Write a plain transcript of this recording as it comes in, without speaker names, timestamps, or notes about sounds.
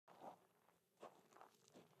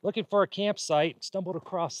looking for a campsite, stumbled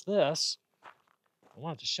across this. I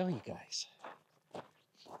wanted to show you guys.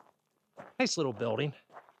 Nice little building.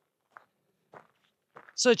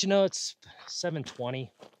 So that you know, it's 7:20.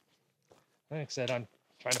 Like I said, I'm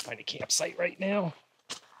trying to find a campsite right now.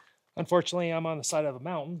 Unfortunately, I'm on the side of a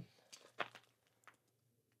mountain.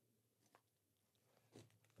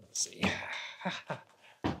 Let's see.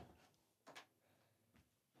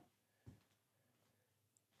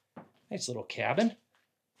 Nice little cabin.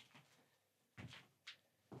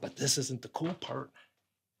 But this isn't the cool part.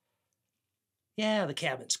 Yeah, the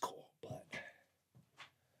cabin's cool, but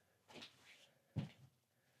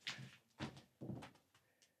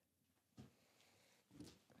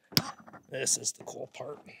this is the cool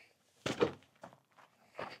part.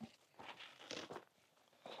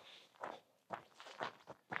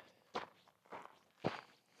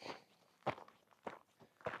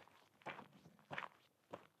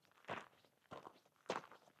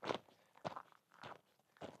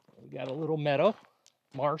 We got a little meadow,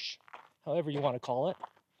 marsh, however you want to call it.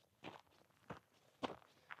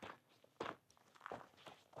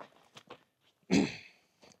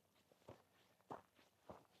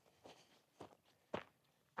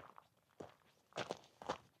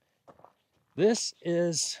 This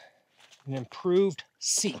is an improved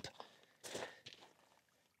seep.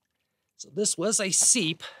 So this was a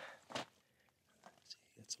seep. Got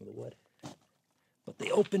some of the wood. But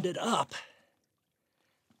they opened it up.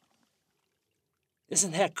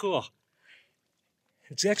 Isn't that cool?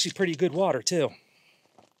 It's actually pretty good water too.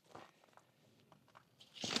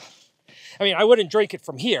 I mean, I wouldn't drink it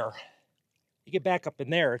from here. You get back up in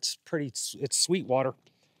there, it's sweet water.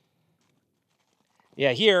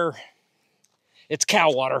 Yeah, here, it's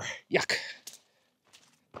cow water. Yuck.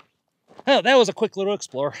 Oh, that was a quick little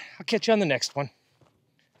explore. I'll catch you on the next one.